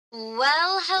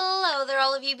Well, hello there,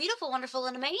 all of you beautiful, wonderful,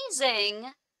 and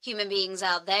amazing human beings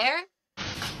out there.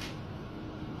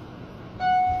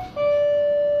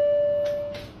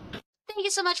 Thank you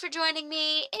so much for joining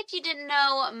me. If you didn't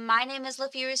know, my name is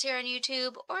LaFurious here on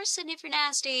YouTube, or Sydney if you're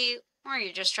nasty, or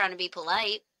you're just trying to be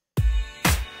polite.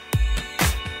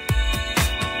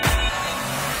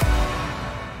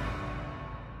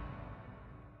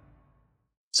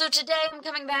 So today I'm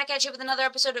coming back at you with another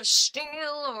episode of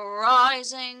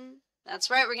SteelRising.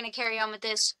 That's right, we're going to carry on with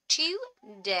this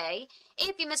today.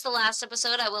 If you missed the last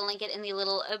episode, I will link it in the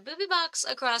little booby box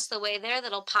across the way there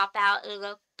that'll pop out. It'll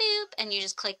go boop, and you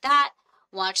just click that,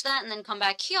 watch that, and then come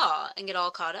back here and get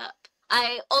all caught up.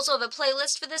 I also have a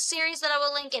playlist for this series that I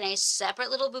will link in a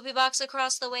separate little booby box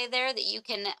across the way there that you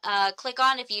can click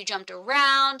on if you jumped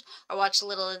around or watched a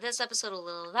little of this episode, a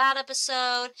little of that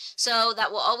episode. So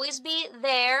that will always be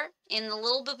there in the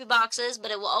little booby boxes,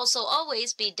 but it will also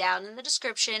always be down in the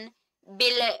description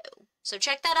below. So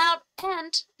check that out,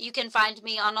 and you can find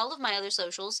me on all of my other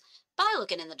socials by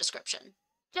looking in the description.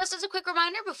 Just as a quick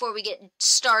reminder before we get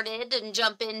started and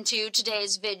jump into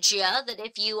today's video, that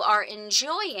if you are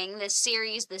enjoying this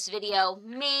series, this video,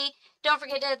 me, don't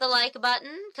forget to hit the like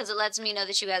button, because it lets me know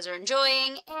that you guys are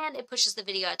enjoying, and it pushes the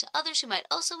video out to others who might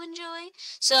also enjoy.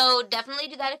 So definitely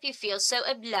do that if you feel so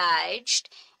obliged.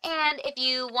 And if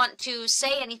you want to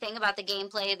say anything about the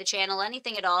gameplay, the channel,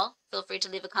 anything at all, feel free to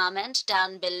leave a comment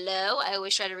down below. I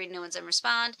always try to read new ones and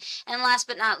respond. And last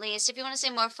but not least, if you want to see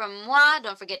more from moi,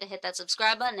 don't forget to hit that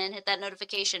subscribe button and hit that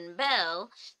notification bell.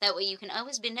 That way you can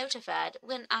always be notified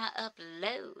when I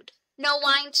upload. No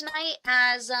wine tonight,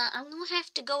 as I'm going to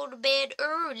have to go to bed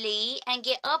early and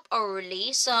get up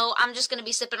early. So I'm just going to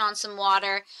be sipping on some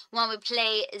water while we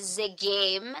play the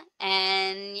game.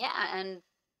 And yeah, and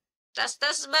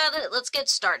that's about it. Let's get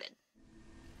started.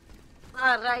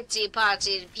 Alrighty,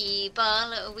 party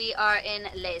people. We are in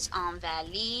Les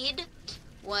Invalides,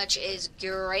 which is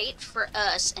great for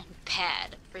us and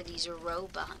bad for these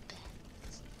robot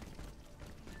beds.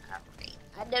 Alright,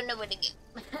 I don't know what to do.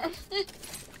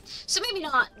 So maybe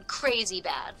not crazy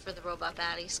bad for the robot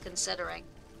baddies, considering.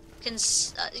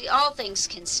 All things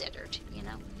considered, you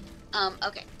know.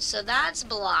 Okay, so that's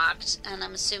blocked, and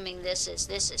I'm assuming this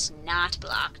is not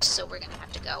blocked, so we're gonna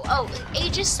have to go. Oh,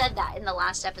 Aegis said that in the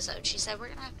last episode. She said we're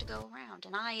gonna have to go around,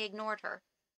 and I ignored her.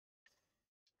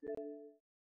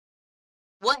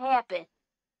 What happened?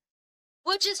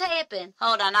 What just happened?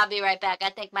 Hold on, I'll be right back. I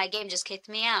think my game just kicked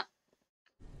me out.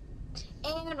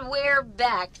 And we're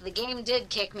back. The game did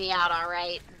kick me out,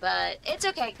 alright, but it's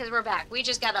okay, because we're back. We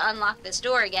just gotta unlock this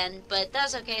door again, but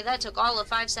that's okay. That took all of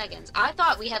 5 seconds. I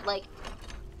thought we had, like,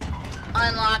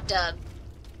 unlocked a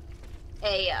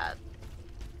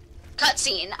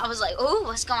cutscene. I was like, ooh,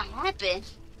 what's gonna happen?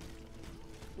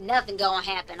 Nothing gonna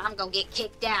happen. I'm gonna get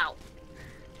kicked out.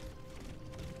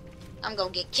 I'm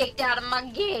gonna get kicked out of my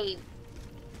game.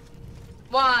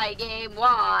 Why, game?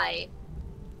 Why?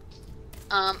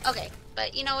 Okay.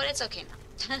 But you know what? It's okay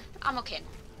now. I'm okay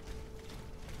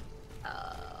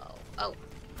now. Oh.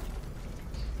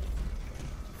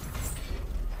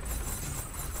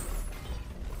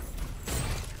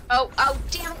 Oh,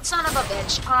 damn it, son of a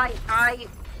bitch. I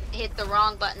hit the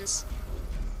wrong buttons.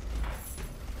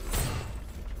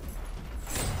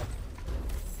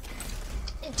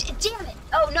 Damn it.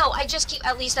 Oh, no, I just keep,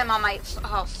 at least I'm on my,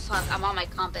 oh, fuck, I'm on my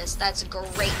compass. That's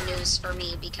great news for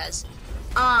me because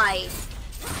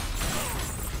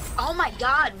oh my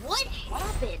god, what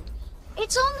happened?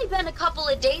 It's only been a couple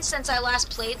of days since I last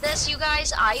played this, you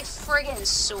guys. I friggin'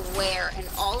 swear, and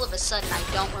all of a sudden I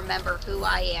don't remember who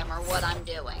I am or what I'm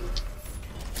doing.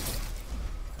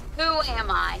 Who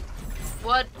am I?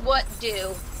 What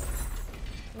do?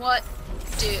 What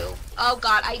do? Oh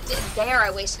god, I did. There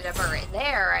I wasted a bird.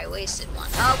 There I wasted one.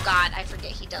 Oh god, I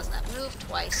forget he does that move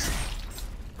twice.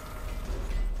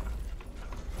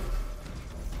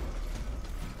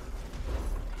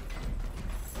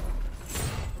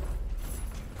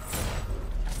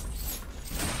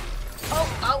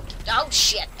 Oh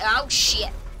shit, oh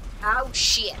shit, oh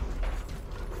shit.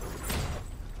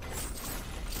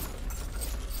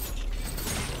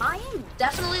 I am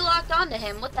definitely locked onto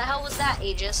him. What the hell was that,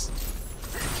 Aegis?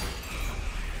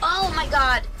 Oh my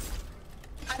god.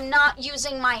 I'm not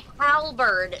using my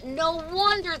halberd. No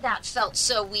wonder that felt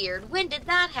so weird. When did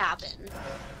that happen?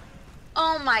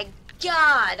 Oh my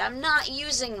god, I'm not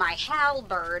using my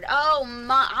halberd. Oh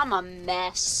my, I'm a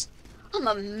mess. I'm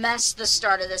a mess the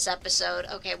start of this episode.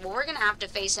 Okay, well, we're gonna have to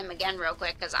face him again real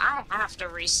quick, because I have to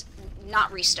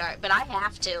not restart, but I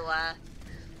have to,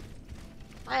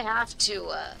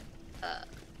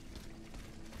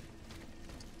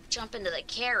 jump into the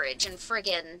carriage and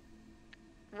friggin'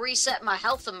 reset my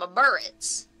health and my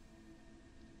burrets.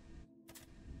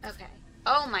 Okay.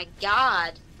 Oh my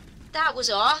god. That was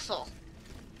awful.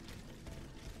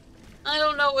 I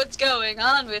don't know what's going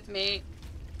on with me.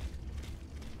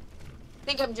 I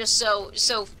think I'm just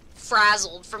so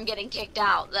frazzled from getting kicked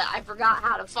out that I forgot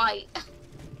how to fight.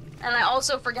 And I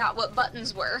also forgot what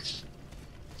buttons were.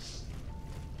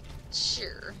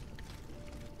 Sure.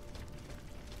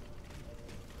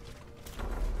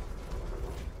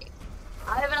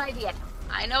 I have an idea.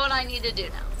 I know what I need to do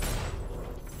now.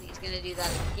 He's gonna do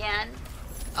that again.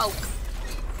 Oh.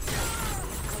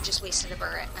 I just wasted a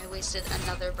burret. I wasted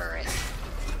another burret.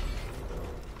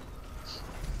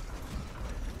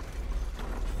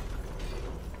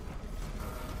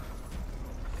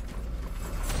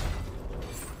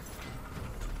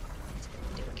 He's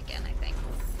gonna do it again, I think.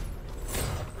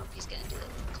 Oh, he's gonna do it.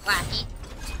 Clacky.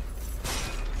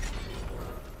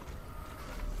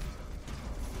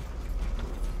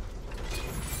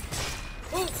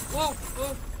 Ooh, ooh,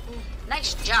 ooh, ooh.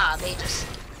 Nice job, Aegis.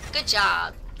 Good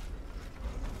job.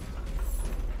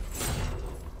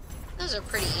 Those are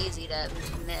pretty easy to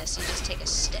miss. You just take a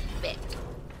step back.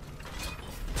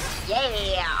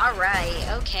 Yeah, alright,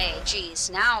 okay, jeez.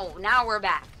 Now we're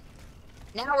back.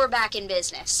 Now we're back in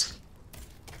business.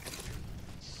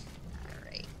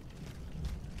 Alright.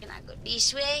 Can I go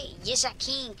this way? Yes, I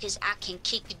can, because I can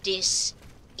kick this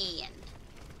in.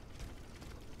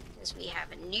 Because we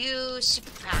have a new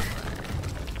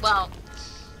superpower. Well,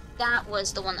 that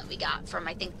was the one that we got from,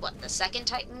 I think, what, the second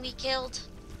Titan we killed?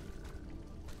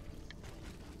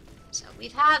 So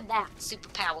we've had that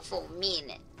superpower for a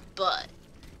minute, but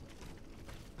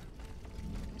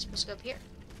I'm supposed to go up here.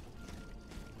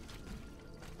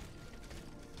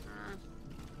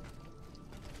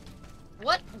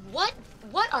 What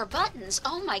are buttons?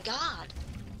 Oh my god!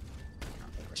 I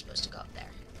don't think we're supposed to go up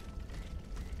there.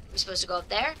 We're supposed to go up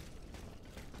there?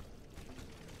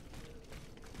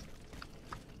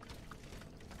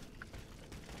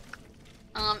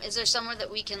 Is there somewhere that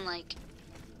we can, like,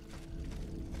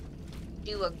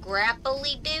 do a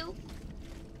grapply-do?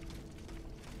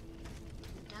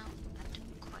 I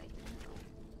don't quite know.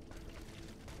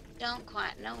 Don't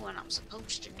quite know what I'm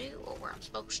supposed to do or where I'm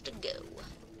supposed to go.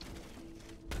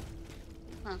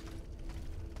 Huh.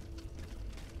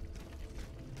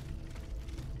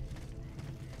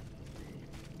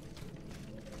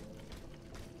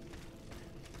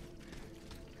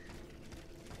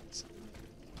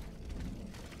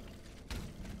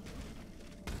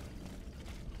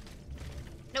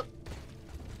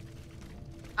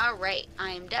 Alright,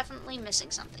 I am definitely missing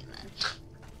something then.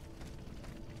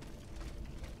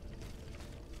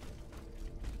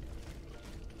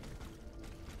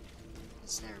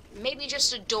 Is there maybe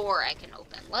just a door I can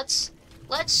open? Let's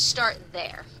start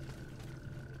there.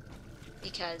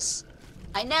 Because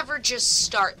I never just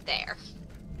start there.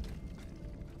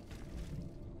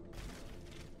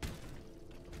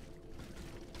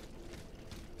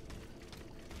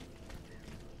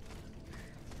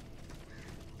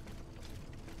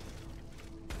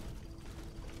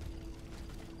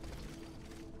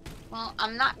 Well,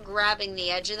 I'm not grabbing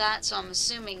the edge of that, so I'm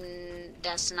assuming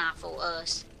that's not for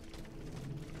us.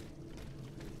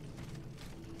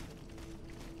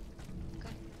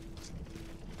 Okay.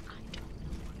 I don't know.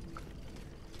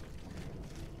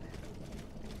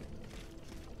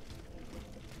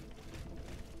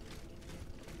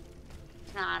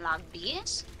 Can I unlock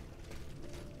this?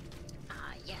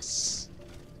 Yes.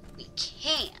 We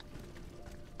can.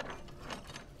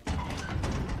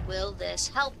 Will this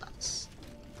help us?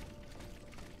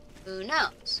 Who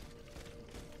knows?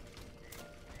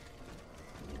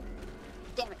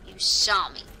 Damn it, you saw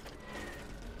me.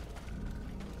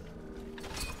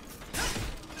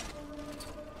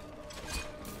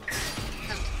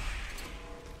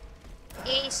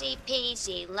 Okay. Easy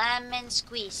peasy, lemon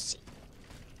squeezy.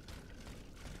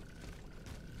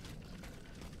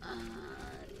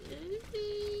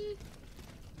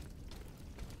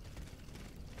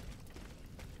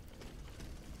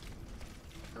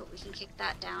 We can kick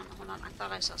that down. Hold on, I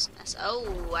thought I saw some essence.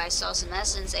 Oh, I saw some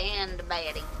essence and a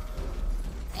baddie.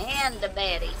 And a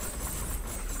baddie.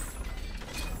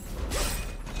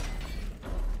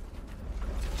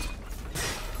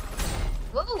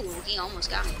 Whoa, he almost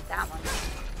got me with that one.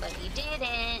 But he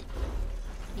didn't.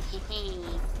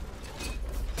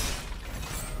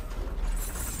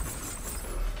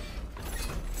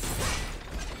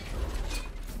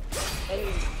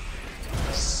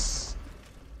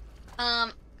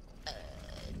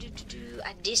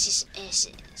 This is some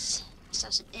essence. I saw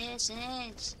some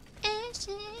essence.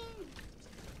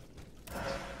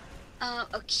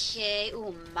 Okay.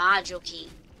 Ooh, module key.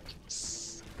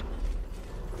 Yes.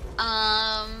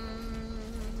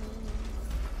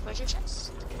 Treasure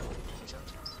chest. Treasure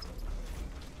chest.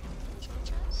 Treasure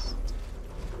chest.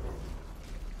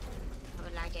 I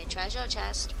would like a treasure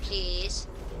chest, please.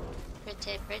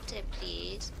 Pretty, pretty,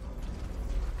 please.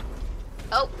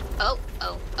 Oh, oh,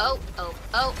 oh, oh, oh,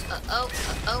 oh, oh, oh,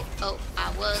 oh, oh.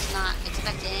 I was not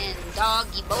expecting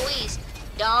doggy boys,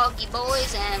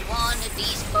 and one of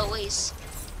these boys.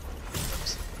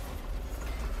 Oops.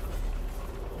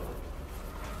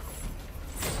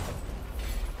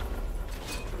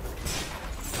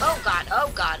 Oh god,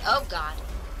 oh god, oh god.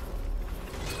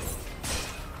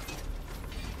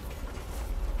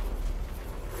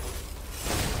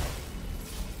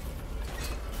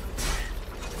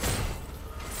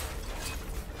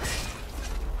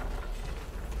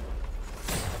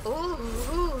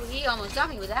 Ooh, he almost got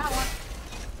me with that one.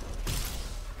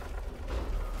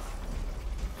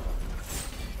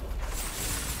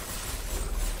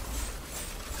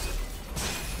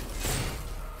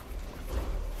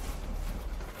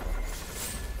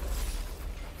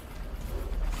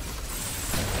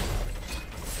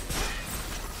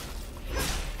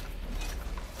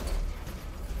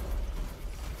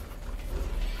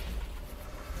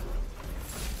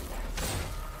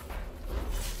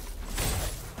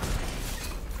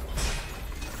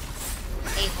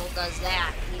 Does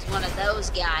that. He's one of those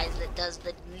guys that does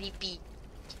the leapy.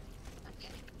 Okay.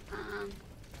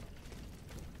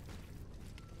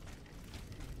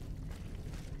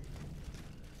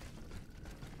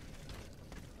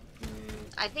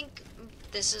 I think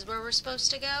this is where we're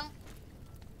supposed to go.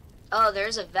 Oh,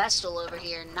 there's a Vestal over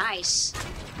here. Nice.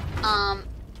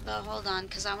 But hold on,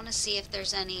 because I want to see if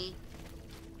there's any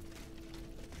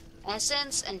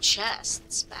essence and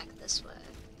chests back this way.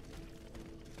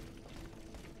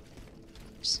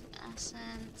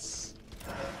 Essence.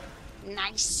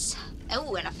 Nice.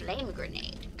 Oh, and a flame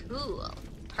grenade. Cool.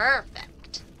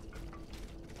 Perfect.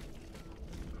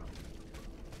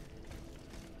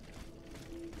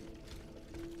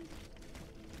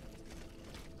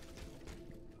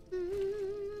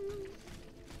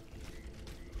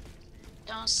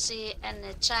 Don't see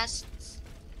any chests.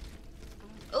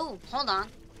 Oh, hold on.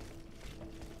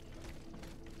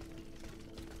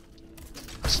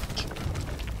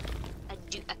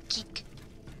 Kick.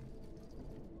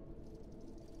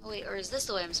 Oh wait, or is this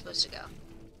the way I'm supposed to go?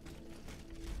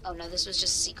 Oh no, this was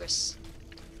just secrets.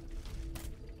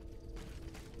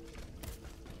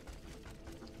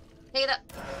 Pick it up.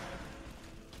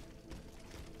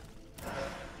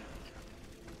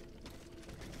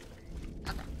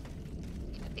 Okay.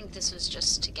 I think this was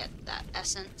just to get that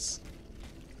essence.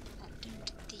 I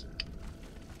don't think.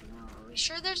 No, are we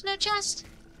sure there's no chest?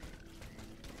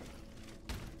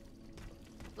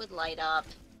 Would light up,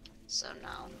 so no,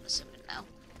 I'm assuming no.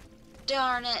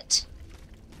 Darn it.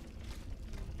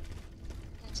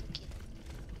 That's okay.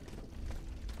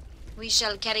 We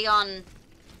shall carry on.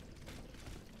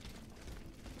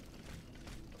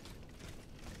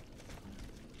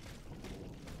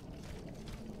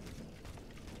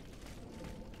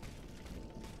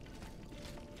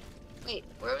 Wait,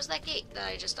 where was that gate that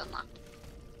I just unlocked?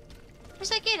 Where's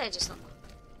that gate I just unlocked?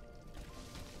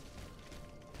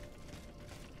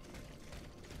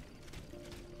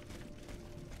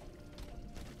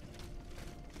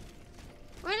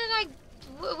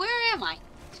 Where am I?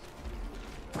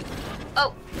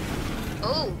 Oh.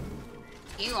 Oh.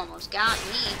 You almost got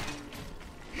me.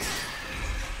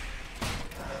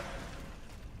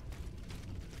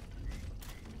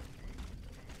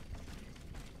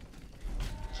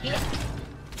 Kick.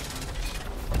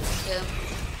 Go.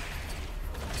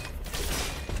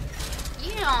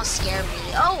 You don't scare me.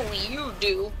 Oh, you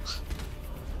do.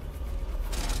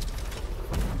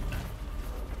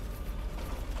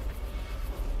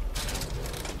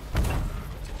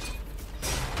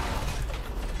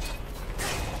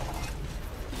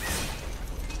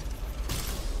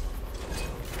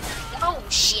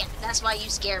 That's why you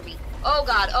scare me. Oh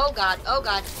god, oh god, oh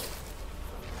god.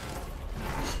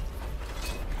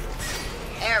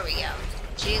 There we go.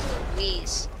 Jeez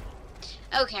Louise.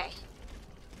 Okay.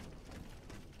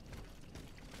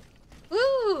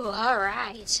 Woo,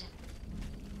 alright.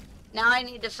 Now I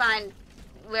need to find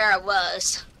where I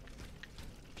was.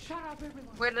 Shut up,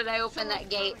 everyone. Where did I open that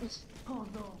gate? Oh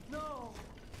no, no!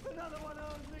 Another one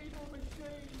of those evil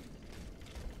machines!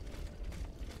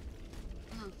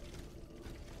 Oh.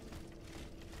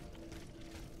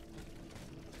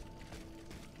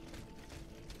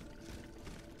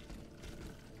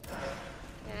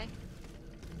 Okay.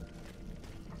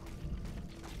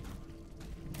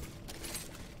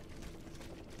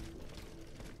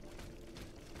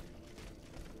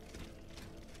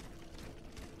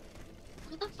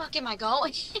 fuck am I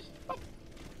going?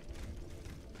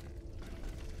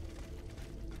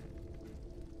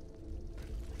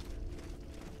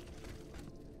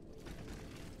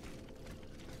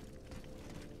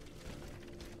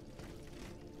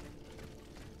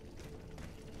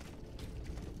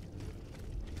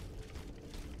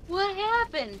 What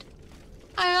happened?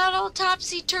 I got all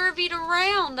topsy-turvied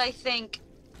around, I think.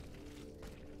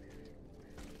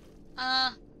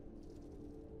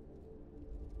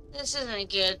 This isn't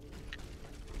good.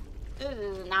 This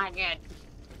is not good.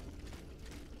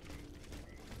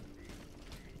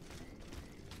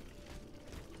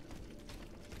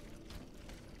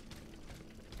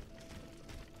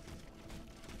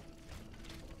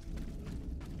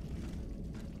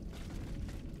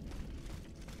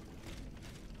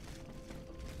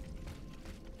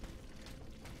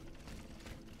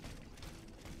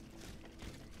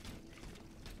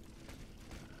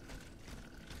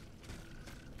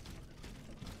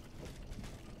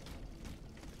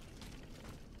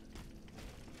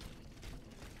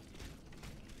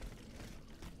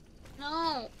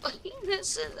 No,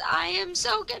 I am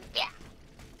so good. Yeah.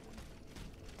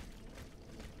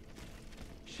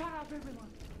 Shut up, everyone.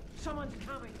 Someone's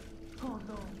coming. Oh,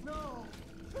 no. No.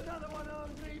 Another one of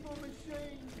those evil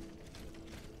machines.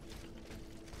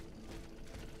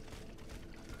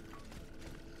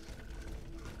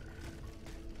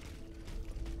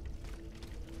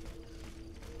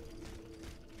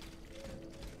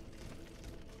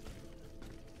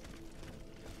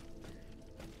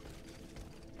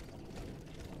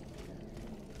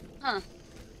 Huh.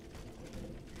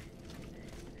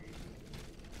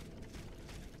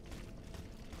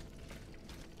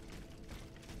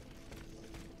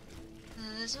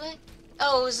 This way?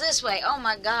 Oh, it was this way. Oh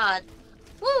my god.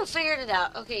 Woo, figured it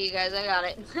out. Okay, you guys, I got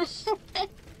it.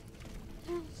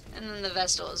 And then the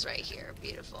Vestal is right here.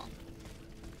 Beautiful.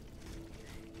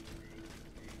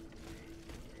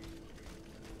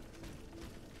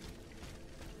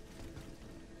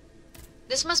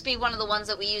 This must be one of the ones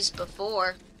that we used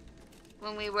before.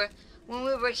 When we were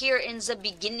here in the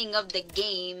beginning of the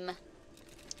game.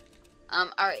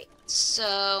 Alright,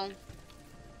 so...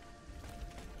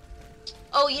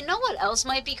 Oh, you know what else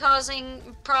might be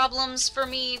causing problems for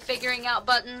me figuring out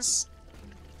buttons?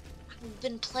 I've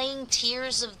been playing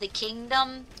Tears of the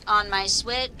Kingdom on my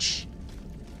Switch.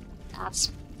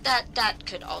 That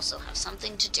could also have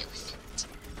something to do with it.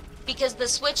 Because the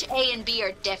Switch A and B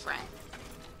are different.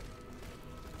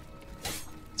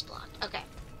 It's blocked. Okay.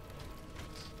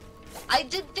 I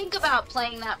did think about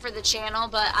playing that for the channel,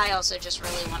 but I also just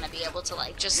really want to be able to,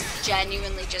 like, just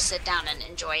genuinely just sit down and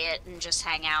enjoy it and just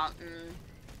hang out and,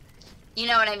 you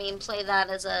know what I mean, play that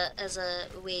as a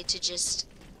way to just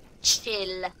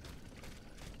chill.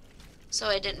 So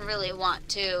I didn't really want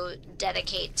to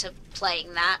dedicate to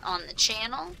playing that on the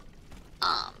channel.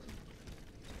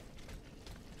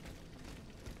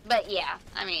 But yeah,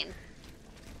 I mean,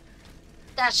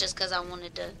 that's just because I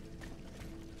wanted to.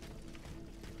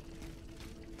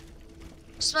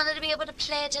 Just wanted to be able to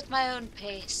play it at my own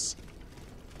pace.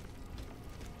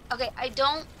 Okay, I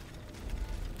don't,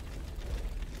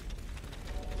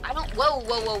 whoa,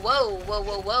 whoa, whoa, whoa, whoa,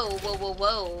 whoa, whoa, whoa, whoa,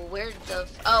 whoa, where the,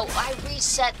 oh, I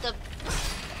reset the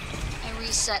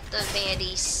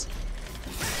baddies.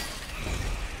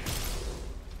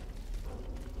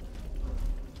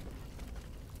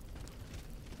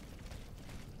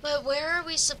 But where are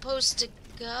we supposed to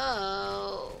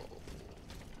go?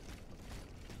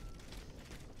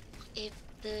 If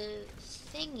the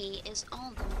thingy is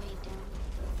all the way down.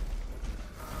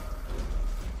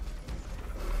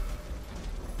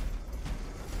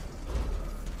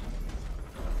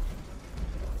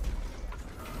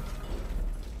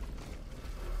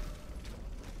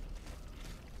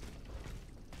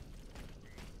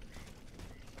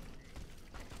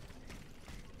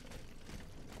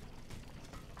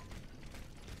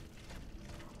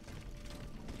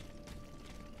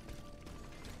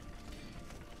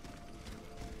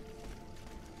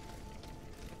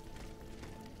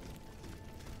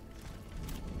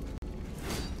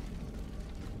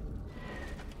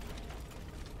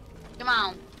 Come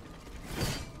on.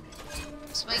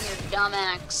 Swing your dumb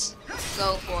axe.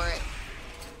 Go for it.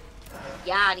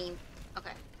 Got him.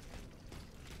 Okay.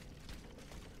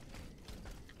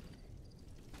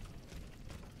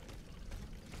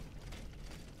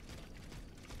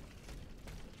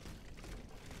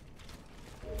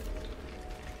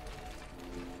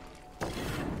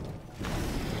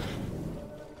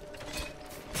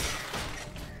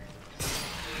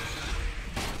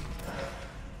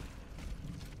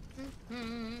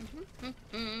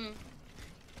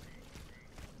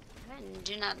 I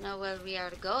do not know where we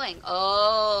are going.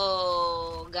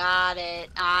 Oh, got it.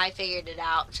 I figured it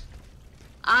out.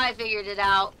 I figured it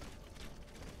out.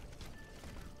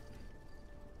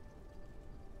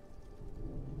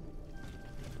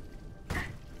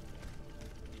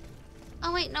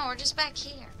 Oh wait, no, we're just back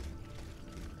here.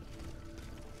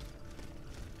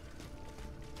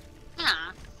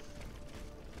 Ah.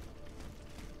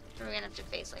 Are we gonna have to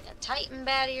face like a Titan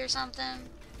baddie or something?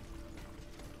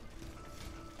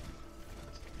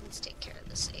 Let's take care of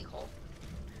this a-hole.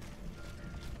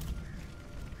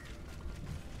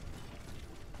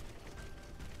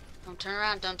 Don't turn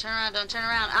around, don't turn around, don't turn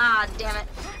around. Ah, damn it.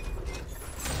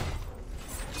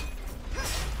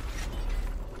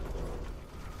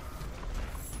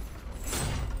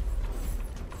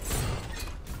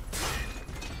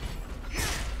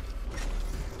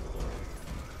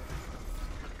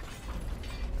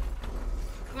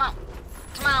 Come on.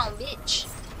 Come on, bitch.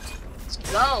 Let's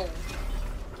go.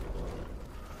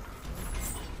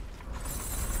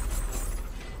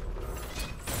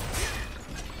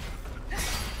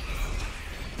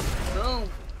 Boom.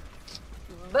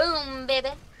 Boom, baby.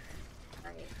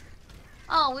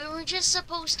 Oh, we were just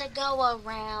supposed to go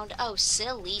around. Oh,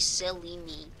 silly, silly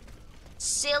me.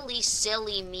 Silly,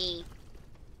 silly me.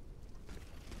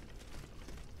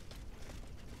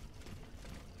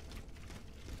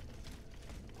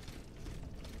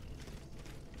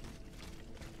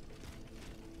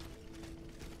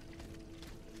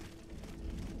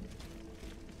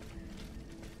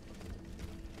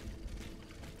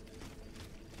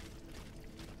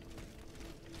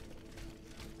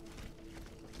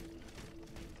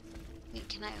 Wait,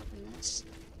 can I open this?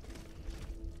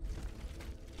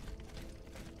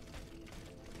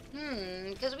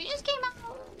 Because we just came out.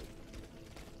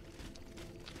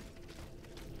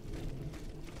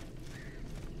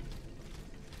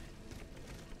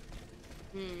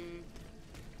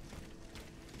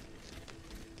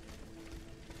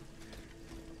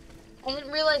 I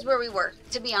didn't realize where we were,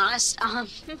 to be honest.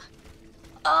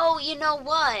 Oh, you know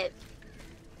what?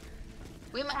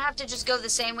 We might have to just go the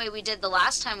same way we did the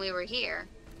last time we were here.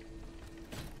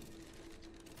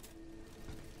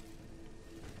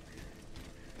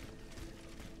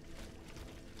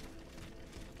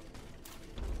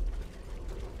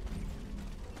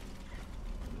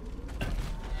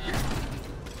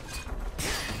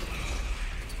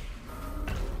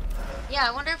 Yeah,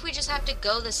 I wonder if we just have to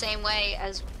go the same way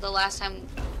as the last time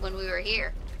when we were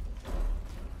here.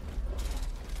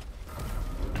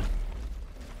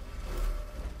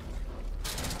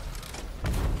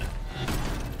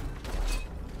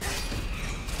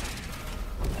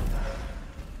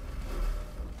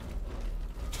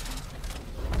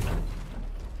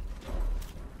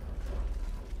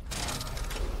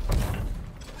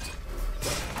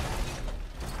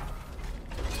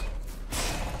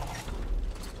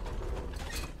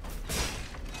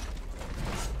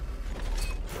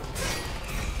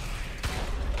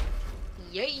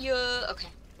 Yeah, okay.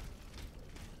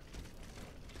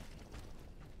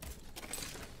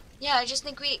 Yeah, I just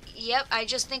think I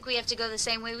just think we have to go the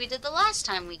same way we did the last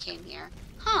time we came here.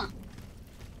 Huh.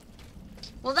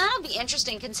 Well, that'll be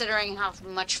interesting considering how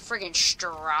much friggin'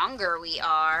 stronger we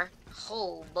are.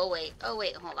 Oh, boy. Oh,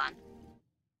 wait, hold on.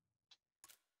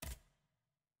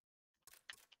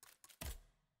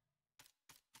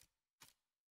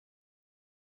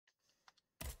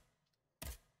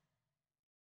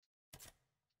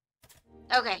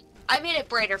 Okay, I made it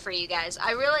brighter for you guys.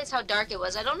 I realized how dark it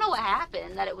was. I don't know what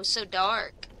happened, that it was so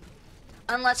dark.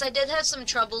 Unless I did have some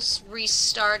trouble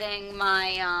restarting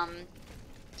my,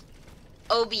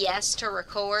 OBS to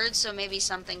record, so maybe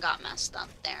something got messed up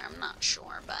there. I'm not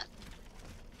sure, but...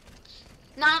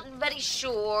 Not very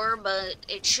sure, but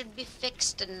it should be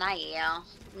fixed now.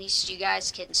 At least you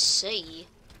guys can see.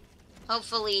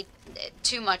 Hopefully,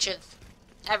 too much of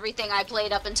everything I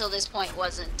played up until this point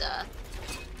wasn't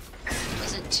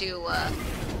too,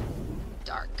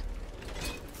 dark.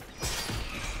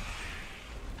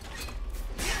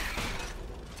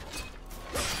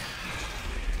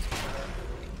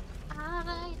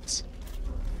 Alright.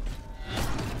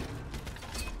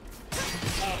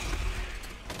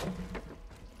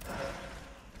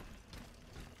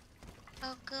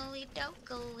 Okily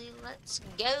dokily, let's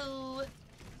go.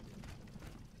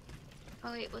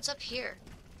 Oh wait, what's up here?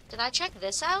 Did I check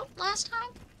this out last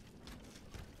time?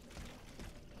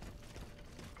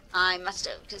 I must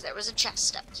have, because there was a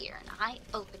chest up here, and I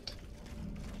opened it.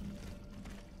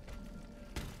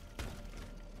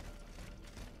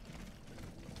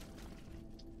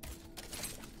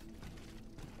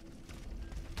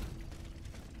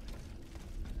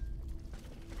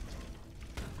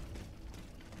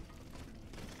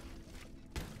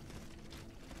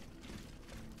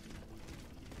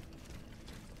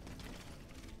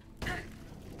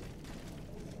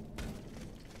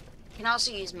 can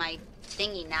also use my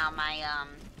thingy now, my,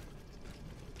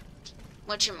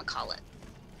 whatchamacallit?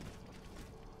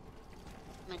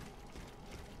 My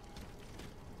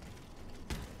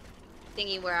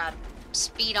thingy where I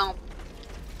speed on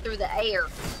through the air.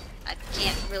 I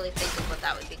can't really think of what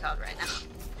that would be called right now.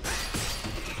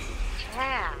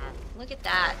 Yeah, look at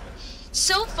that.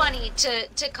 So funny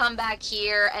to come back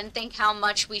here and think how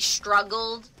much we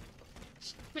struggled.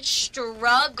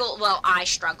 Well, I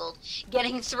struggled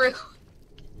getting through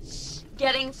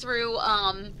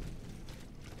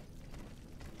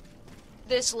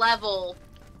this level,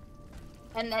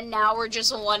 and then now we're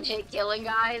just one-hit killing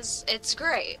guys. It's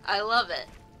great. I love it.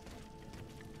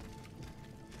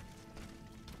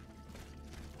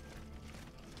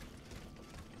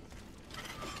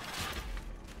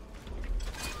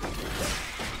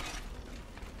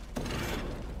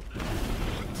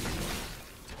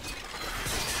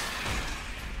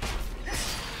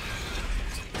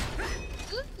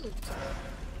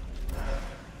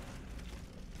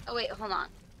 Oh wait, hold on.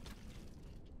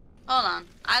 Hold on.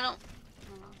 Hold on.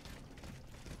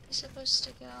 You're supposed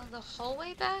to go the whole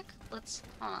way back? Hold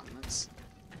on, let's...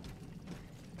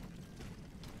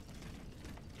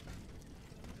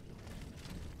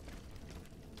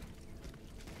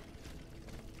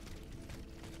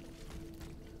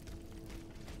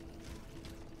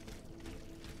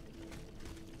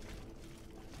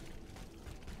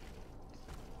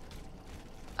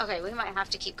 Okay, we might have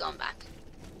to keep going back.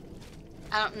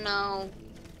 I don't know.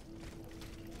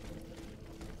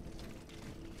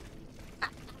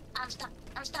 I'm stuck.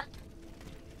 I'm stuck.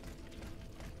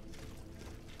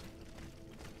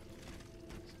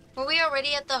 Were we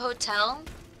already at the hotel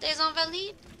des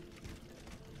Invalides?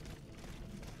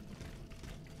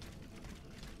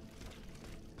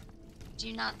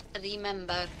 Do not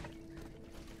remember.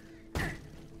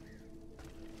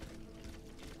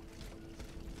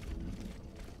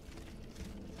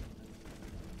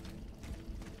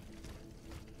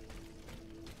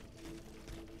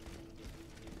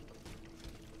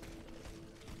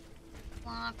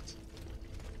 Locked.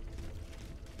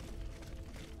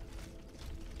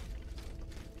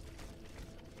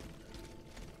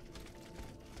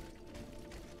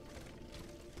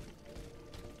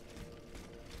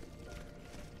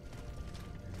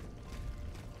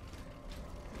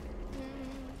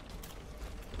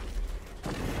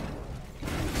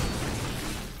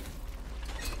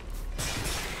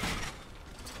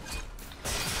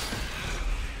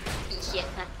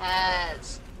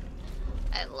 Yes.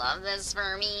 I love this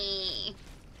for me.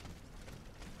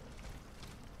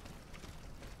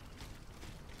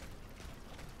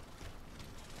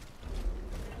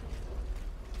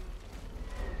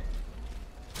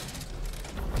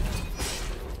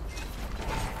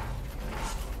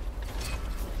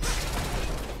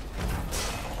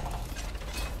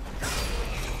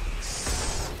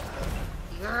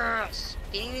 Yes.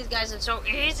 Beating these guys is so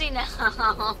easy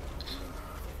now.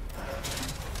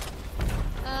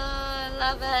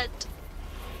 Love it.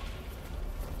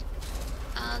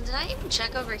 Did I even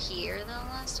check over here though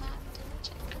last time? Did I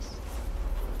check this?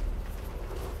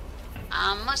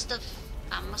 I must've.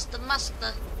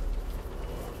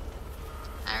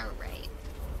 Alright.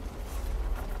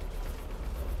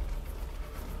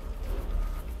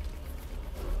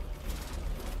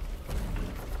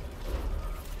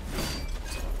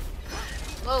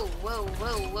 Whoa, whoa,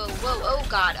 whoa, whoa, whoa. Oh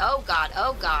god, oh god,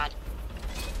 oh god.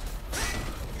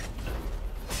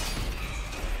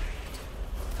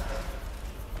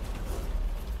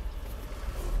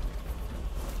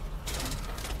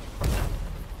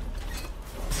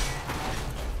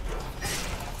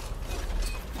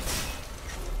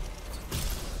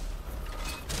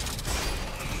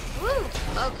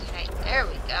 Okay, there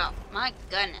we go. My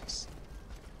goodness.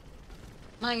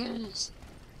 My goodness.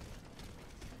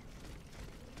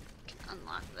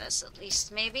 Unlock this at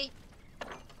least, maybe.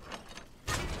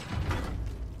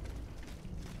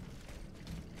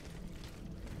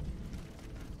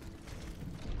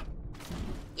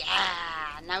 Yeah,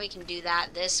 now we can do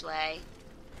that this way.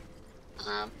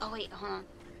 Oh wait, hold on.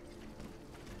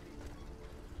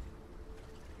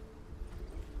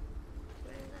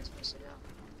 Where is that supposed to go?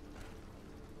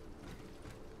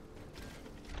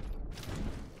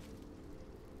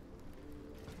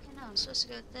 I'm supposed to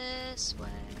go this way.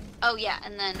 Oh yeah,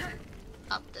 and then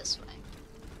up this way.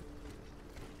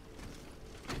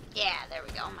 Yeah, there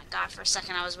we go. Oh my god, for a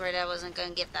second I was worried I wasn't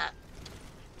gonna get that.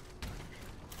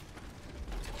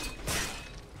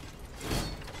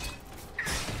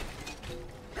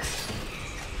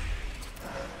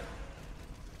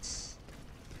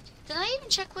 Did I even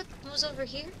check what was over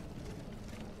here?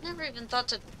 Never even thought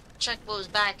to check what was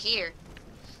back here.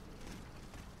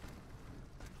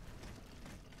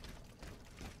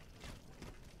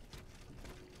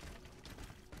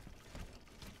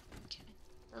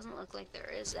 look like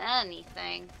there is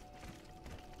anything.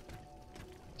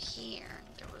 Here,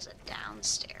 there was a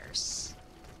downstairs.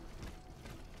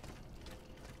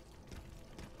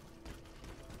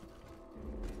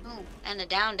 Oh, and a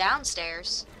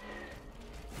downstairs.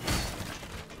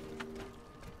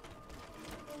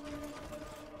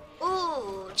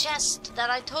 Ooh, chest that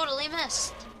I totally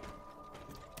missed.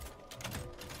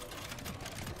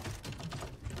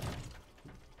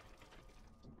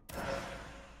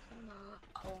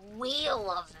 A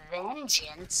wheel of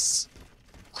vengeance.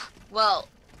 Well,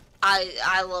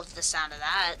 I love the sound of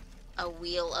that. A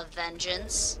wheel of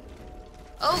vengeance.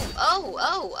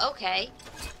 Oh, okay.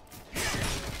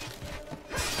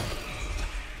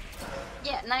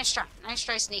 Yeah, nice try. Nice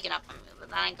try sneaking up on me, but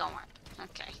that ain't gonna work.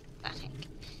 Okay, that ain't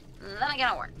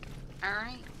gonna work.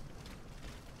 Alright.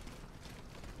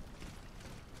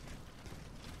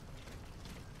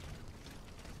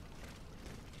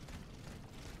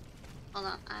 Hold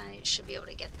on, I should be able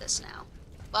to get this now.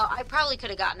 Well, I probably could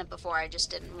have gotten it before, I just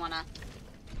didn't want to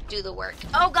do the work.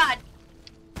 Oh god!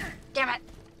 Damn it!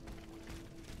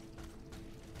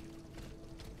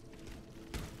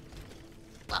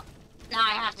 Well, now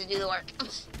I have to do the work.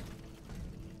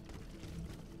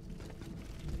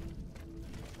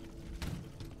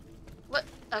 What?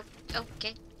 Oh,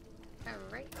 okay.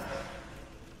 Alright.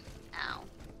 Ow.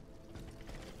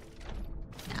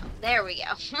 Ow. There we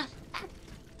go.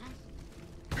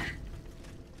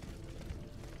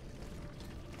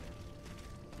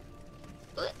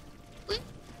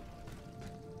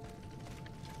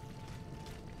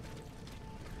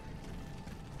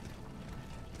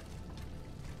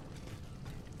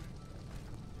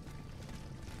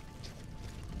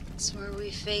 That's where we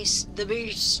face the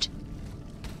beast.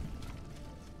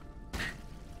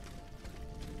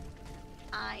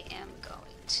 I am going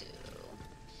to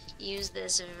use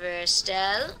this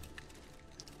versatile.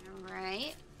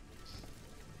 Alright.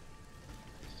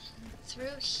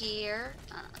 Through here.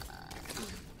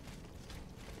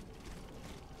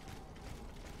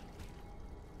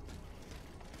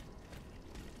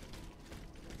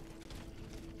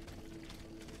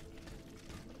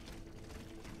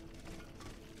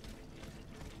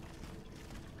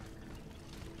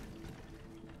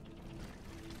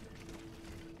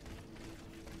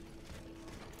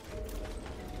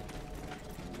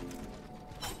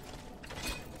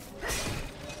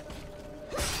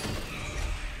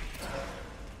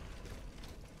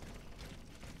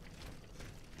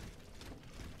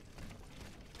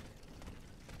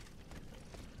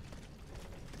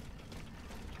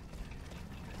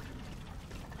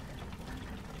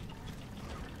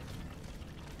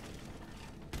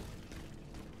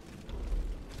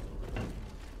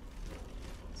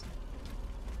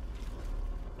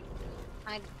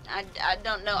 I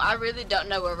don't know. I really don't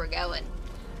know where we're going.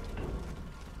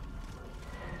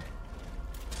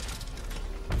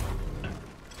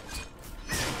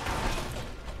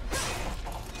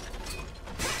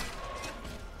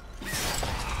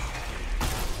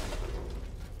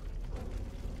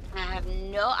 I have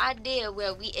no idea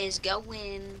where we is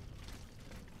going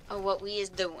or what we is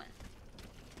doing.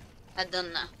 I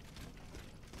don't know.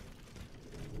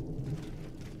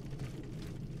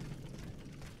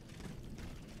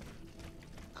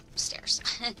 Stairs.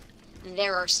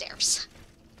 There are stairs.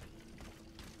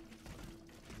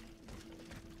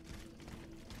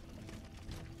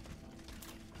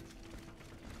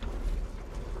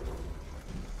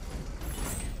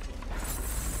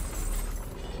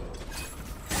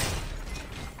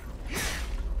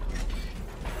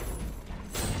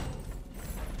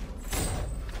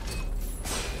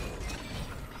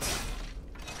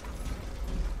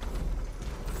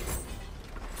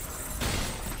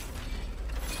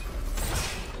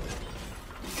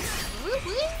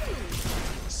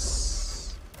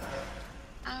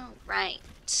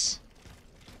 Alright.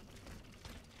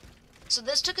 So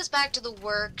this took us back to the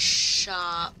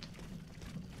workshop.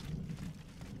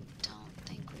 Don't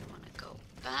think we want to go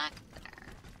back there.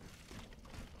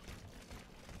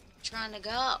 Trying to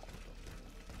go.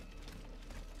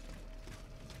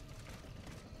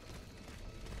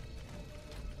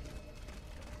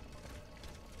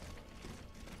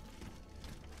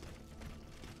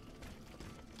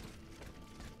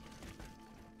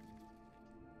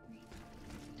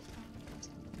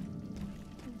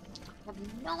 I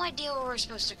have no idea where we're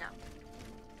supposed to go.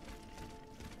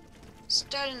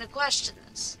 Starting to question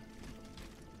this.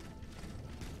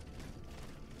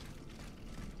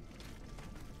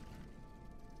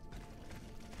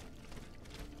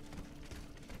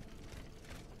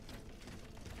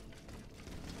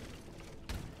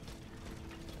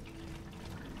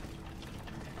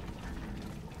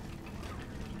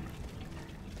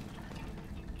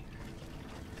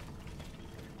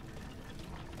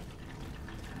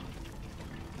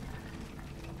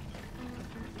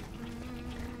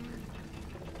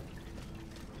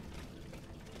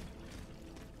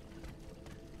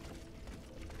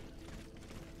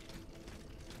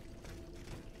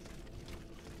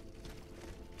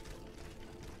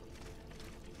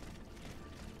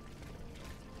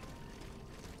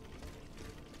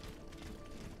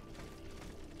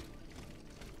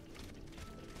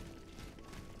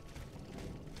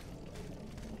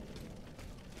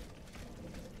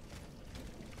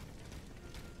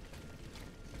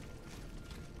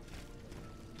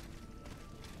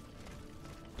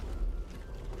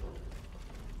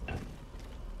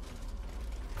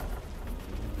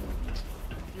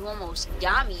 You almost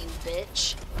got me, you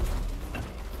bitch.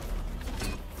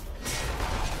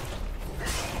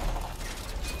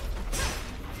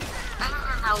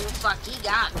 Ow, fuck, he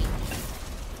got me.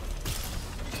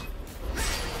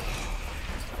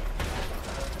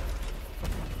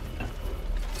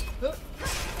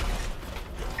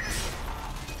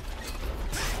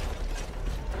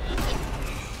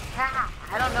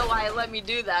 I don't know why it let me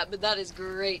do that, but that is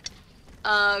great.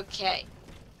 Okay.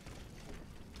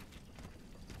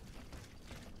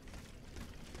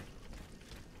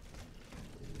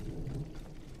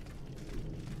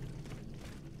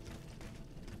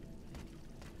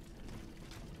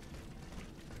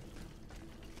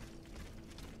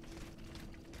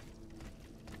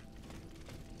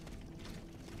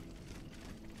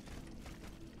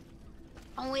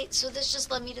 Oh wait, so this just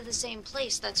led me to the same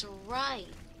place. That's right.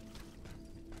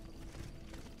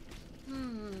 I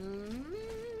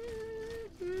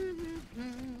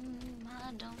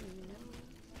don't know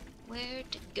where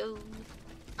to go.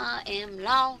 I am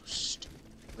lost.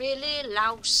 Really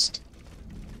lost.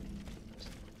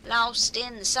 Lost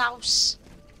in the sauce.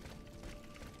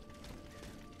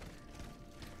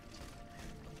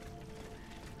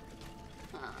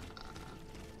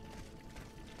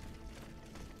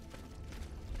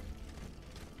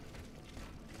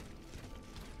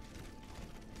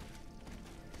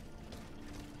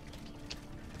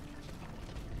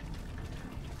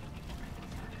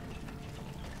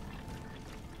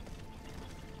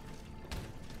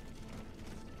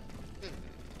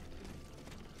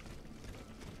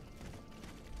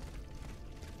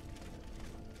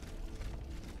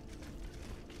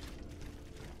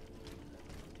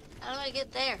 How do I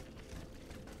get there?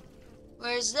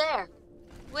 Where's there?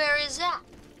 Where is that?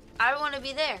 I want to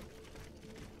be there.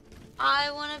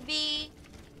 I want to be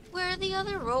where the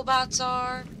other robots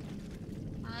are.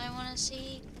 I want to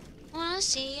see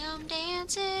them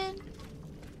dancing.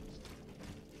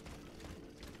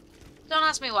 Don't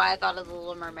ask me why I thought of the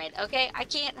Little Mermaid, okay? I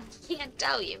can't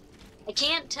tell you. I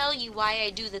can't tell you why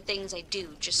I do the things I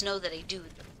do. Just know that I do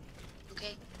them,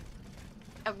 okay?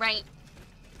 Alright.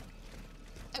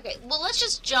 Okay, well, let's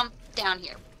just jump down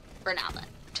here for now, then.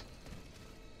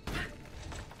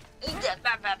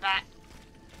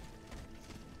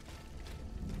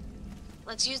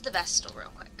 Let's use the Vestal real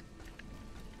quick.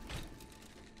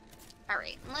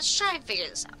 Alright, let's try and figure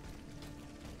this out.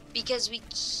 Because we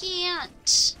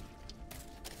can't...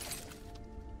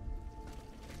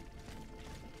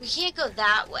 We can't go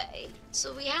that way,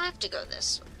 so we have to go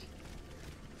this way.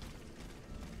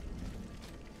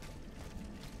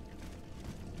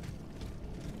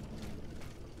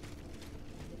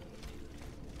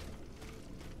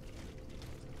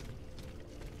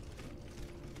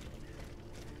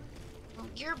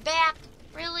 You're back?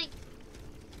 Really?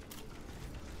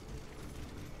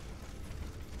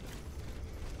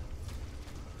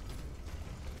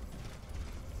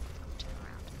 Turn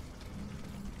around.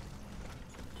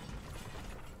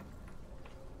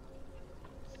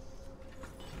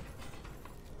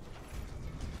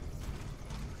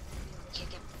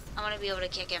 Kick him. I want to be able to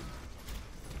kick him.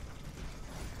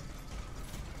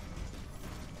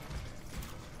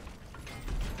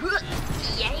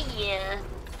 Yeah.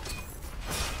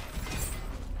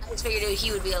 I just figured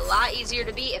he would be a lot easier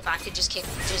to beat if I could just kick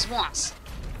him just once.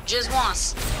 Just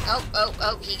once.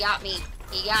 Oh, he got me.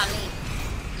 He got me.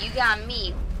 You got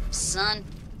me, son.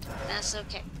 That's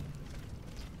okay.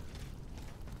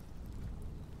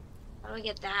 How do I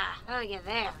get that? How do I get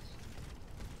there?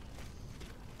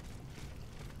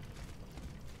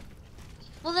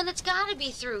 Well, then it's gotta be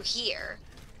through here.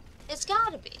 It's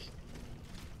gotta be.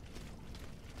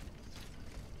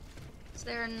 Is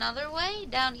there another way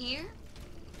down here?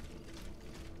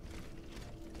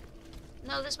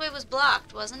 No, this way was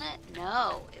blocked, wasn't it?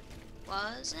 No, it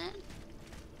wasn't.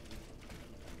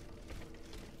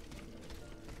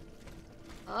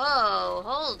 Oh,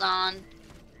 hold on.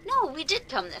 No, we did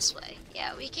come this way.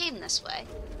 Yeah, we came this way.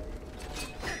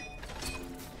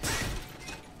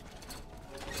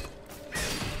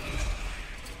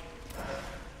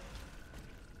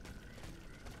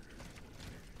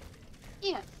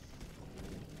 Yeah.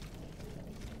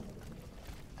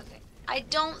 Okay, I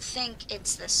don't think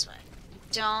it's this way.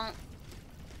 Do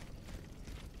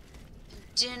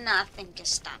not think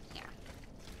it's down here.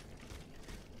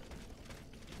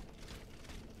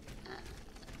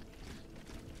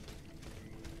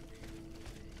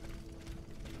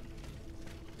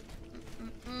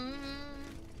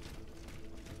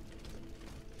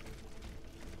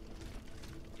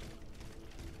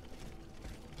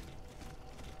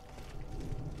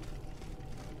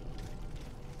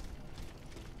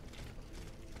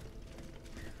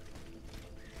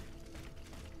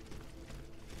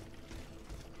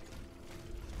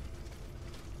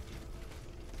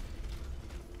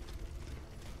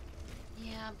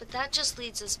 But that just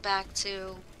leads us back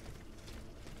to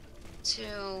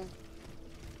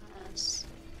us.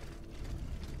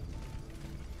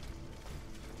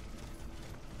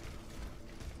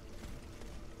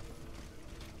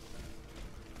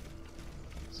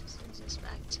 This leads us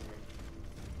back to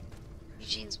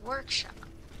Eugene's workshop.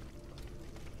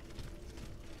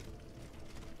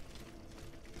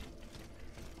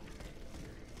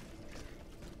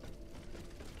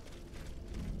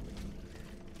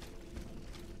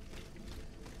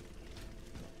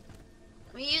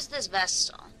 We use this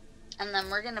Vestal, and then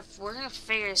we're gonna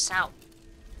figure this out.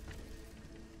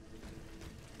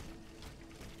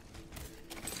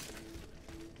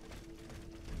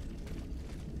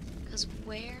 Cause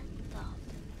where the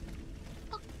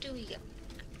fuck do we go?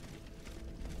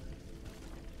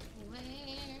 Where?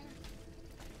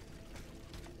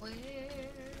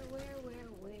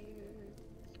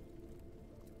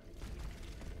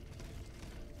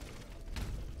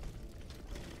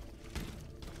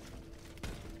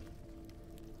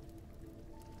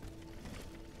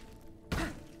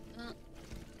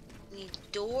 Any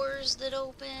doors that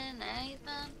open?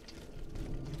 Anything?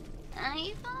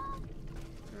 Anything?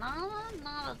 Not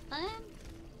a thing?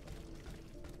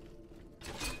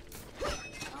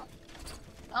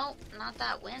 Oh, not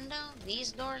that window.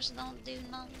 These doors don't do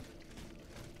nothing.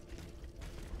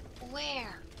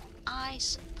 Where am I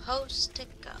supposed to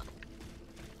go?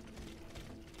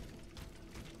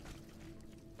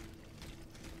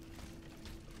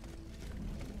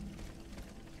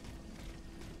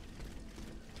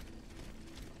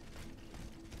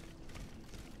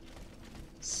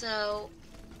 So,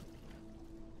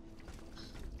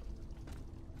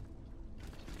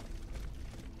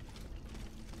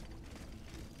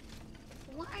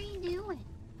 what are you doing?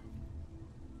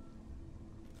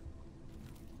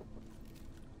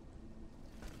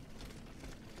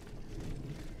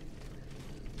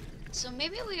 So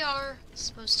maybe we are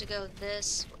supposed to go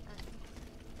this way,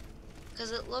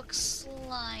 because it looks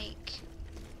like,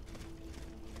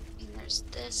 I mean, there's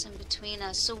this in between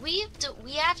us. So we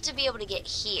have to be able to get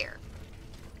here.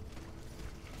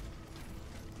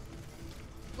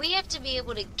 We have to be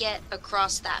able to get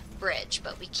across that bridge,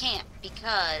 but we can't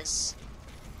because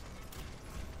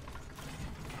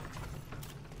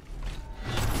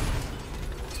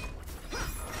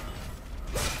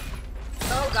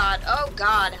oh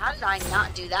god, how did I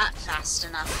not do that fast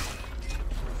enough?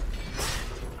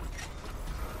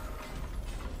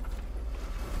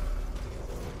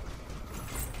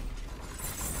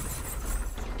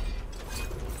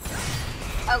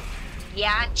 Oh,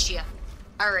 gotcha.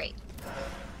 Alright.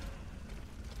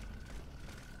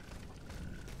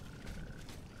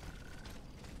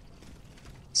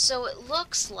 So it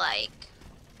looks like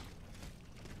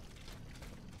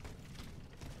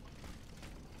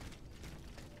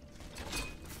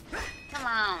come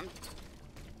on.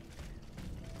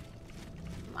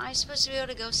 Am I supposed to be able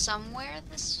to go somewhere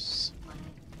this way?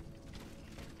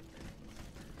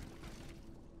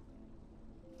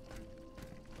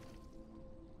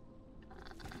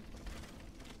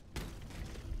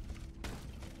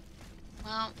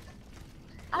 Well,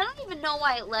 I don't even know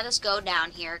why it let us go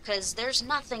down here, because there's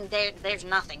nothing there. There's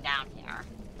nothing down here.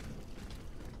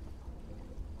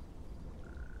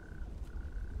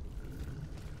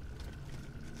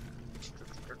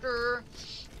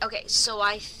 Okay, so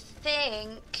I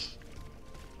think...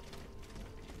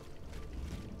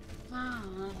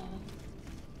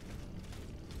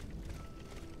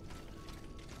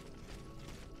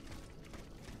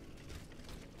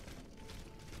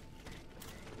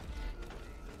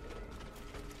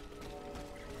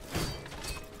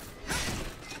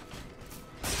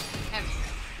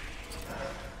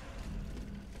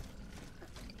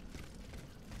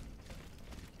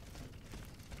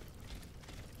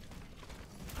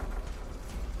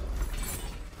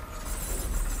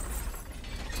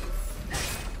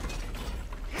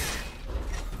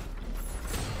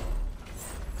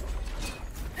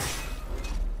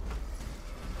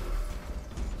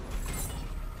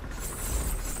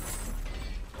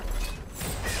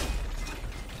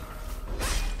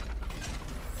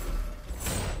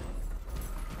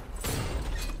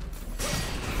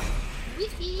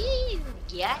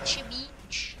 Gotcha,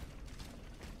 beach.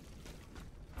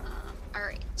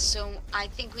 Alright, so I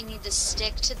think we need to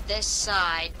stick to this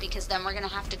side because then we're gonna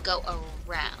have to go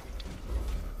around.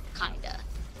 Kinda.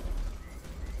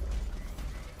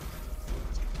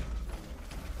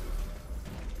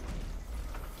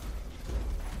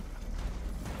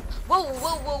 Whoa,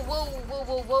 whoa, whoa, whoa, whoa,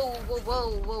 whoa, whoa, whoa,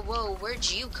 whoa, whoa, whoa, where'd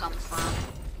you come from?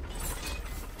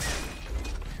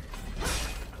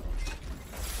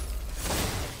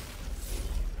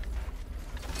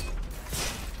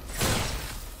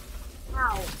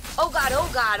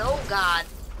 God, oh God.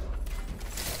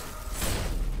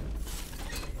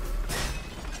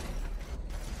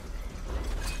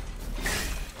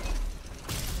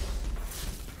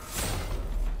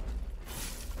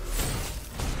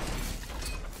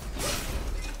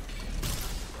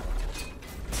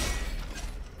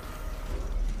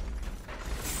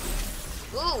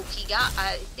 Ooh,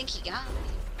 I think he got me.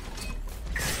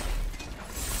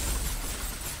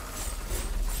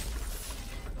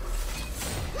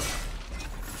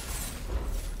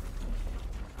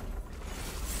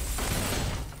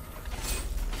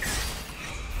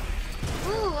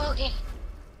 Ooh, okay.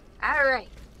 Alright.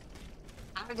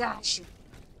 I got you.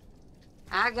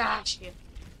 I got you.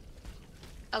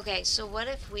 Okay, so what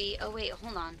if we... Oh, wait,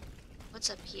 hold on. What's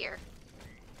up here?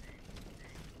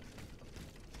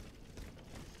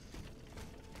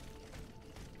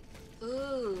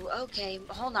 Ooh, okay.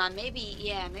 Hold on. Maybe,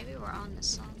 yeah, maybe we're on to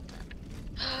something.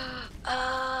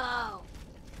 Oh!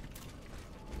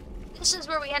 This is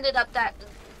where we ended up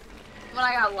when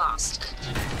I got lost.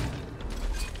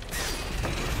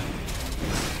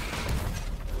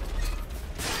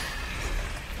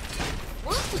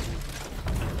 Woo!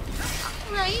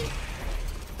 Alright.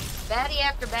 Baddie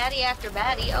after baddie after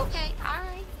baddie. Okay,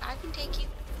 alright. I can take you.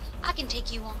 I can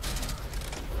take you on.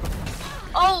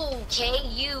 Okay,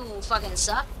 you fucking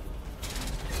suck.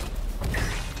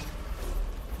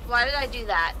 Why did I do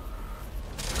that?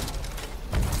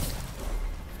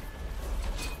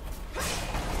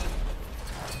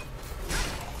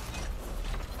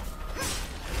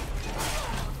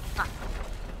 Huh.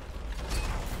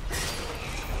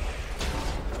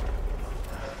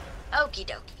 Okie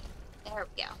dokie. There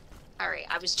we go. Alright,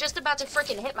 I was just about to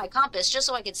frickin' hit my compass just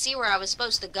so I could see where I was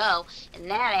supposed to go, and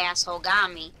that asshole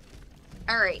got me.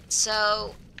 Alright,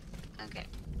 so... Okay.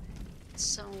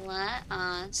 So let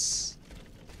us...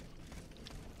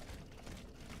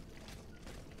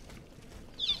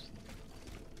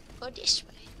 go this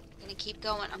way. I'm gonna keep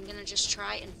going. I'm gonna just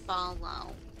try and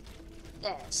follow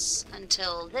this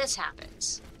until this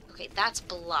happens. Okay, that's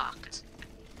blocked.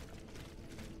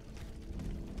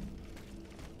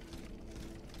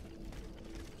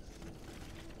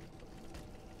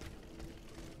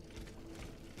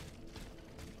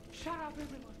 Shut up,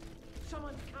 everyone!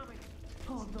 Someone's coming!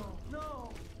 Oh no,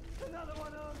 no! Another one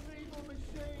of those evil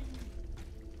machines!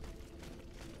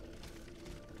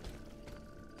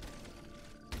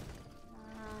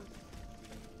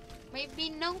 Maybe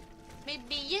no,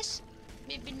 maybe yes,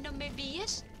 maybe no, maybe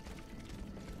yes.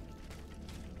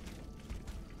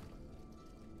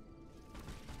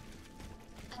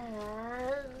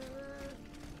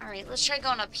 Alright, let's try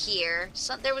going up here.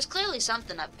 There was clearly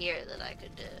something up here that I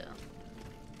could do.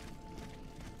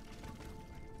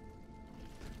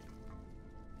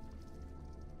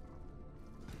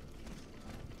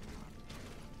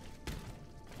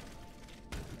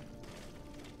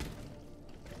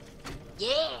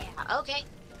 Yeah, okay,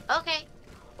 okay.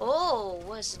 Oh,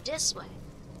 was this way?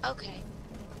 Okay.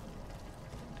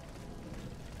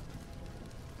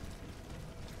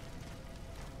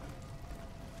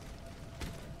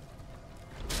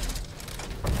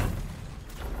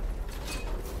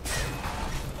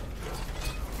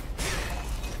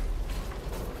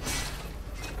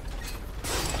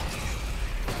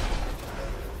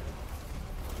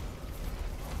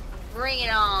 Bring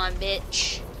it on,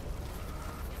 bitch.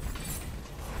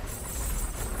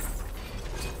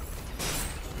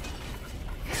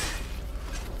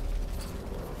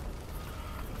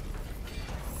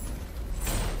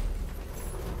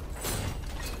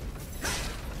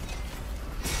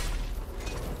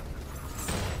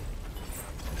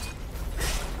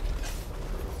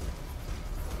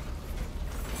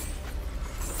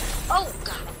 Oh,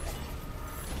 God.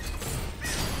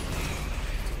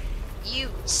 You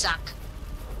suck.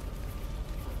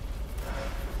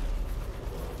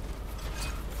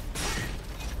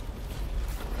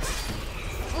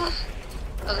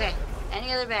 Okay,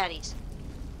 any other baddies?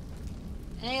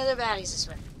 Any other baddies this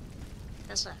way?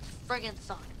 That's what I friggin'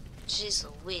 thought. Jeez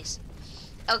Louise.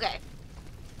 Okay.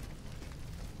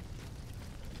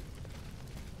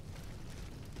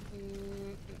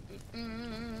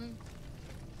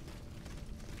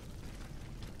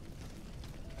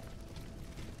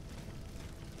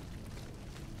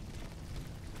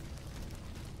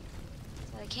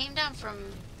 I came down from...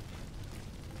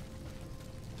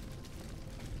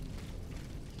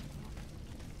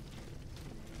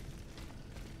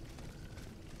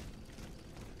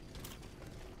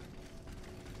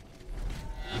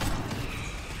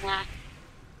 Nah.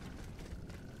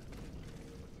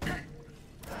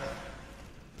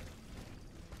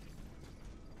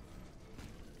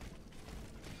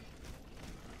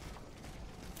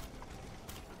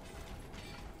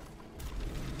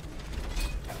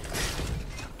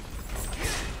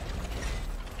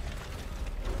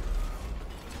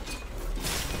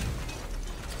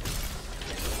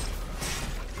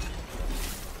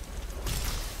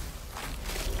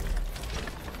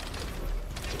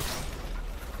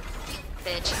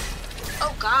 bitch.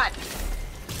 Oh, God.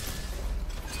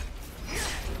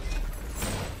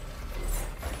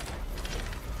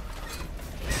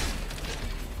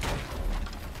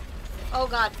 Oh,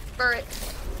 God. Burret.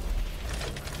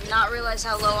 Did not realize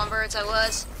how low on burrets I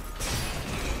was.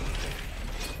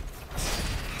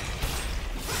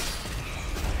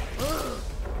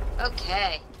 Ooh.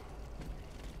 Okay.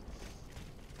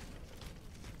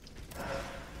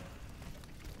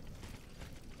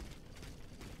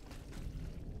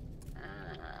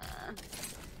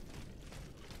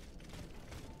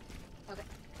 Okay.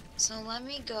 So let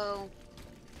me go.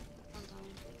 Hold on.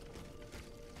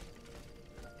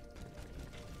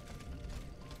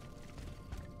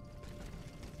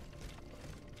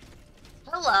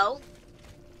 Hello.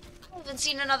 I haven't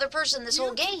seen another person this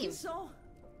whole game.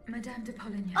 Madame de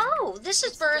Polignac. Oh, this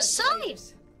is for a side.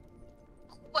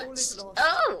 What's...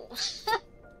 Oh.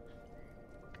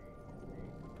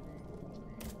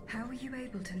 How were you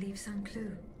able to leave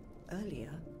Saint-Cloud?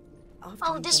 Earlier,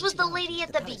 Oh, this was the lady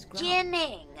at the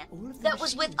beginning. That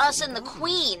was with us and the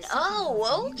Queen.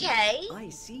 Oh, okay. I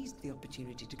seized the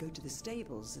opportunity to go to the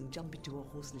stables and jump into a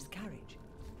horseless carriage.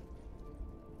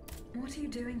 What are you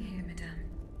doing here, Madame?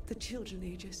 The children,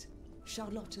 Aegis.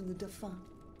 Charlotte and the Dauphin.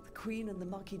 The Queen and the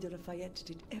Marquis de Lafayette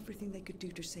did everything they could do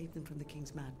to save them from the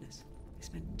King's madness. They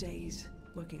spent days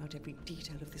working out every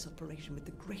detail of this operation with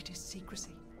the greatest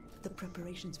secrecy. The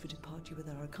preparations for departure with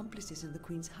our accomplices in the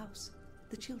Queen's house.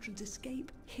 The children's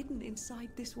escape, hidden inside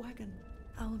this wagon.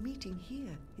 Our meeting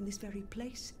here, in this very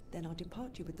place. Then our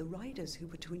departure with the riders who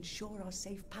were to ensure our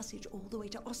safe passage all the way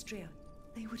to Austria.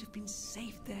 They would have been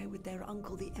safe there with their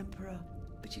uncle, the Emperor.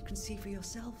 But you can see for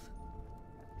yourself.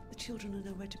 The children are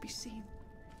nowhere to be seen.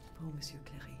 Poor Monsieur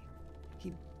Cléry.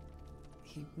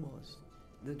 He was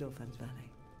the Dauphin's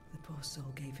valet. The poor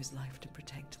soul gave his life to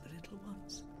protect the little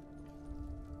ones.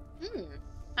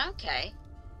 Okay.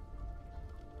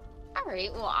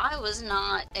 Alright, well, I was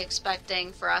not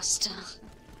expecting for us to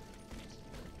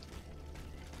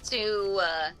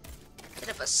get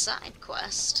up a side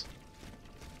quest.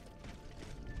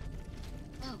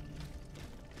 Oh.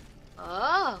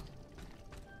 Oh.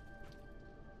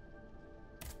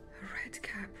 A red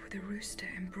cap with a rooster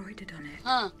embroidered on it.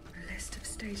 Huh. A list of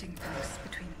staging posts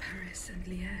between Paris and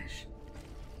Liège.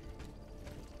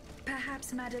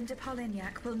 Perhaps Madame de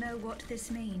Polignac will know what this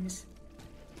means.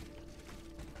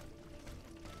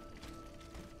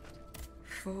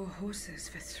 4 horses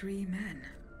for 3 men.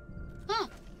 Huh.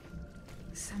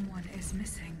 Someone is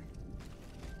missing.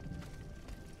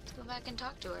 Let's go back and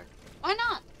talk to her. Why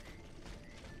not?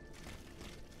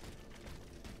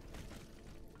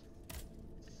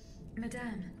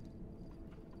 Madame.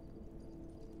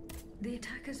 The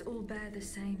attackers all bear the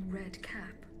same red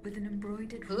cap with an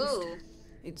embroidered rooster.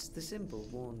 It's the symbol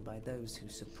worn by those who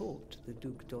support the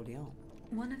Duc d'Orléans.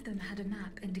 One of them had a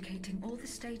map indicating all the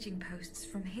staging posts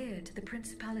from here to the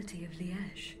Principality of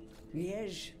Liège.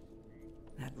 Liège?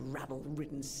 That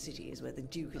rabble-ridden city is where the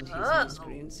Duke and his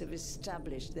miscreants have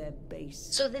established their base.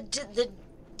 So did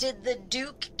the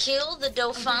Duke kill the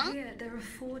Dauphin? Over here there are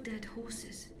 4 dead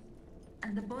horses.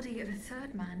 And the body of a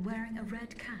 3rd man wearing a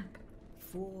red cap.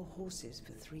 4 horses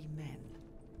for 3 men.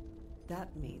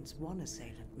 That means one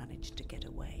assailant managed to get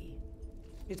away.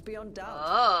 It's beyond doubt.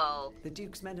 Oh. The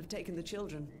Duke's men have taken the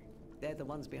children. They're the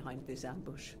ones behind this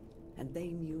ambush. And they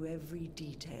knew every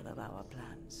detail of our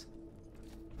plans.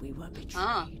 We were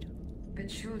betrayed. But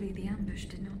surely the ambush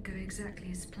did not go exactly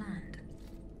as planned.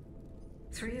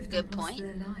 3 of them lost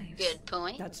their lives. Good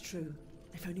point. That's true.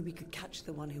 If only we could catch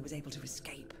the one who was able to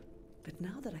escape. But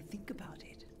now that I think about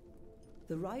it,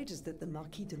 the riders that the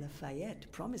Marquis de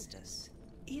Lafayette promised us,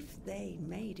 if they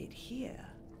made it here,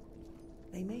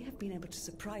 they may have been able to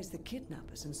surprise the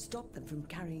kidnappers and stop them from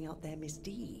carrying out their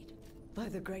misdeed. By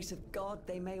the grace of God,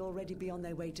 they may already be on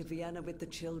their way to Vienna with the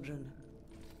children.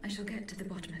 I shall get to the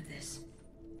bottom of this.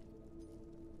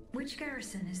 Which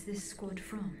garrison is this squad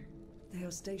from? They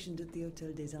are stationed at the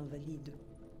Hôtel des Invalides.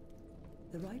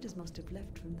 The riders must have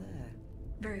left from there.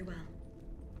 Very well.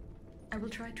 I will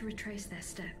try to retrace their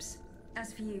steps.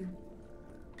 As for you,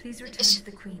 please return to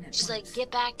the Queen at once. She's like,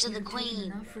 get back to the You have taken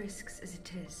Queen. enough risks as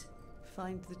it is.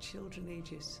 Find the children,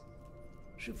 Aegis.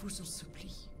 Je vous en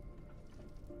supplie.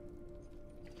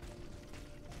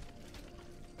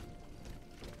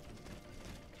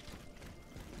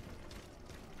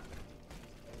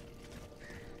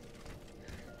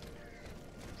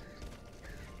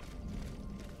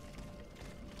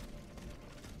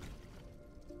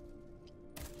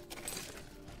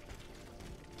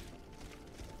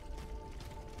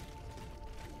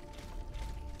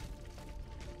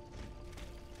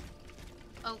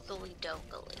 Okily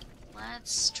dokily.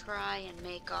 let's try and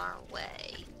make our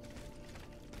way.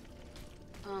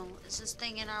 Oh, is this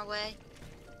thing in our way?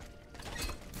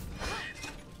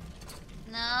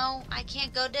 No, I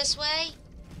can't go this way?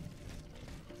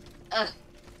 Ugh.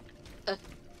 Ugh.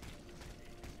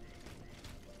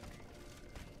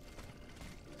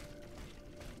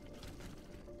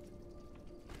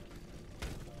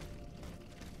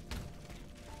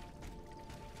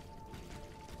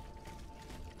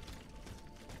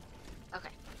 Okay.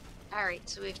 Alright,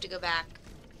 so we have to go back.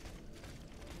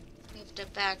 We have to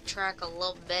backtrack a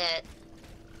little bit.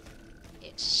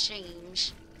 It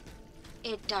seems.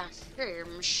 It does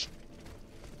seems.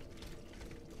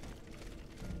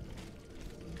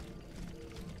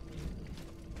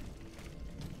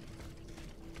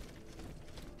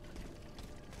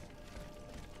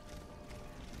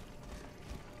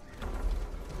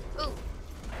 Ooh.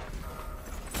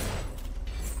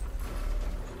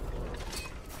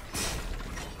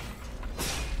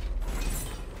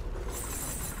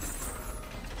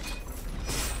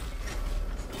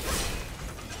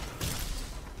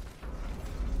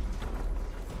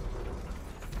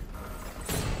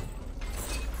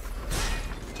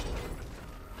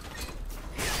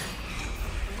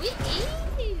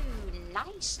 Wee-ee!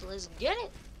 Nice, let's get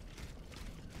it.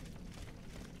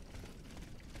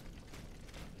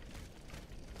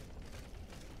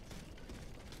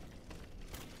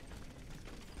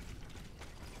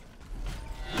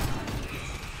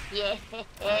 Yeah,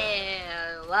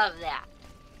 I love that.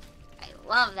 I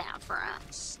love that for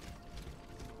us.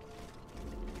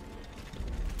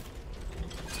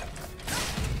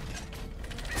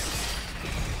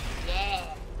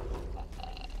 Yeah.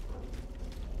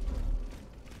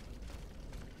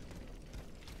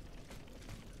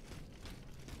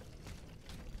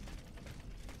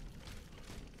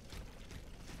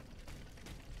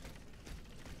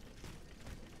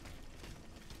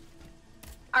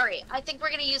 Alright, I think we're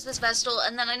going to use this Vestal,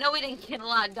 and then I know we didn't get a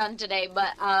lot done today,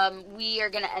 but we are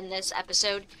going to end this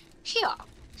episode here.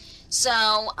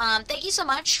 So, thank you so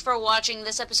much for watching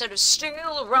this episode of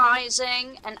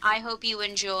SteelRising, and I hope you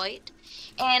enjoyed.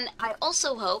 And I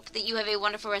also hope that you have a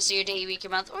wonderful rest of your day, your week,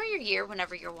 your month, or your year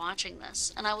whenever you're watching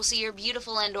this. And I will see your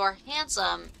beautiful and or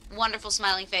handsome, wonderful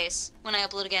smiling face when I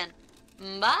upload again.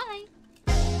 Bye!